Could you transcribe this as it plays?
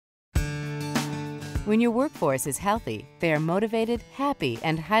When your workforce is healthy, they are motivated, happy,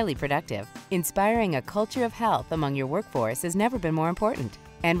 and highly productive. Inspiring a culture of health among your workforce has never been more important.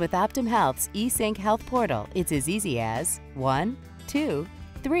 And with Optum Health's eSync Health Portal, it's as easy as 1, 2,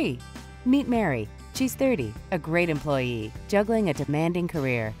 3. Meet Mary. She's 30, a great employee, juggling a demanding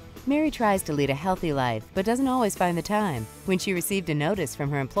career. Mary tries to lead a healthy life, but doesn't always find the time. When she received a notice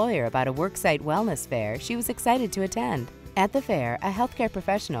from her employer about a worksite wellness fair, she was excited to attend. At the fair, a healthcare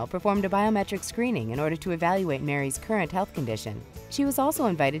professional performed a biometric screening in order to evaluate Mary's current health condition. She was also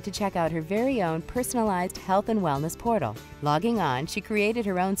invited to check out her very own personalized health and wellness portal. Logging on, she created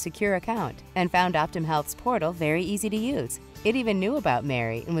her own secure account and found Optum Health's portal very easy to use. It even knew about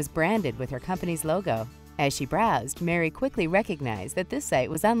Mary and was branded with her company's logo. As she browsed, Mary quickly recognized that this site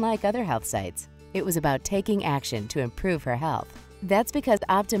was unlike other health sites. It was about taking action to improve her health. That's because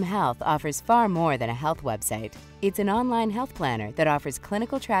Optum Health offers far more than a health website. It's an online health planner that offers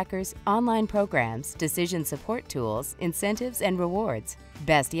clinical trackers, online programs, decision support tools, incentives, and rewards.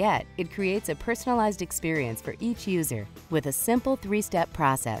 Best yet, it creates a personalized experience for each user with a simple 3-step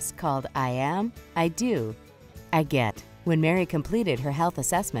process called I Am, I Do, I Get. When Mary completed her health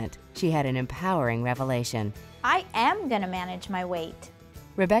assessment, she had an empowering revelation. I am going to manage my weight.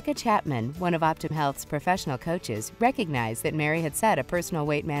 Rebecca Chapman, one of Optum Health's professional coaches, recognized that Mary had set a personal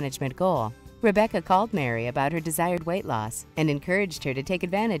weight management goal. Rebecca called Mary about her desired weight loss and encouraged her to take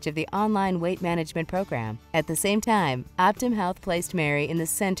advantage of the online weight management program. At the same time, Optum Health placed Mary in the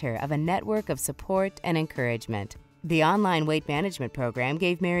center of a network of support and encouragement. The online weight management program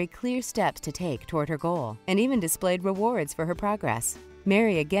gave Mary clear steps to take toward her goal and even displayed rewards for her progress.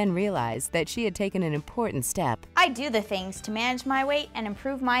 Mary again realized that she had taken an important step. I do the things to manage my weight and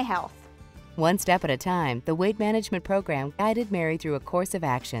improve my health. One step at a time, the weight management program guided Mary through a course of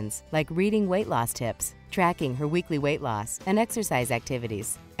actions like reading weight loss tips, tracking her weekly weight loss, and exercise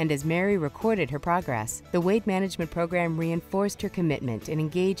activities. And as Mary recorded her progress, the weight management program reinforced her commitment in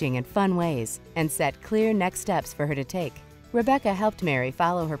engaging in fun ways and set clear next steps for her to take. Rebecca helped Mary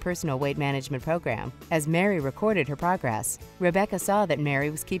follow her personal weight management program. As Mary recorded her progress, Rebecca saw that Mary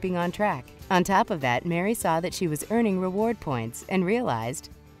was keeping on track. On top of that, Mary saw that she was earning reward points and realized,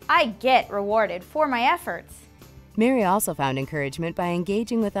 I get rewarded for my efforts. Mary also found encouragement by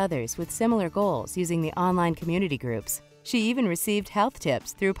engaging with others with similar goals using the online community groups. She even received health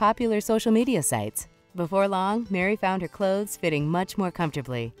tips through popular social media sites. Before long, Mary found her clothes fitting much more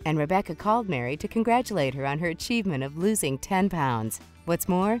comfortably, and Rebecca called Mary to congratulate her on her achievement of losing 10 pounds. What's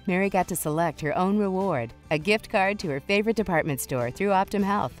more, Mary got to select her own reward, a gift card to her favorite department store through Optum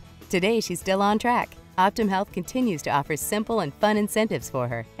Health. Today, she's still on track. Optum Health continues to offer simple and fun incentives for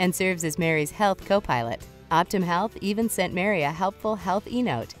her and serves as Mary's health co-pilot. Optum Health even sent Mary a helpful health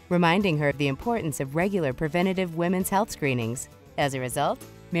e-note, reminding her of the importance of regular preventative women's health screenings. As a result,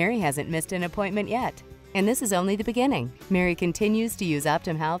 Mary hasn't missed an appointment yet. And this is only the beginning. Mary continues to use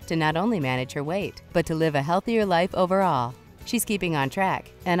Optum Health to not only manage her weight, but to live a healthier life overall. She's keeping on track,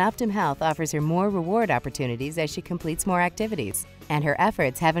 and Optum Health offers her more reward opportunities as she completes more activities. And her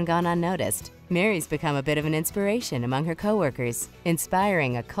efforts haven't gone unnoticed. Mary's become a bit of an inspiration among her coworkers,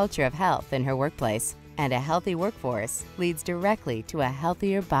 inspiring a culture of health in her workplace. And a healthy workforce leads directly to a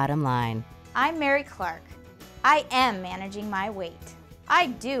healthier bottom line. I'm Mary Clark. I am managing my weight. I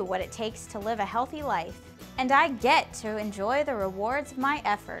do what it takes to live a healthy life, and I get to enjoy the rewards of my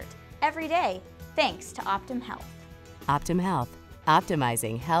effort every day, thanks to Optum Health. Optum Health,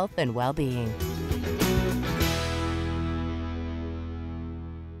 optimizing health and well-being.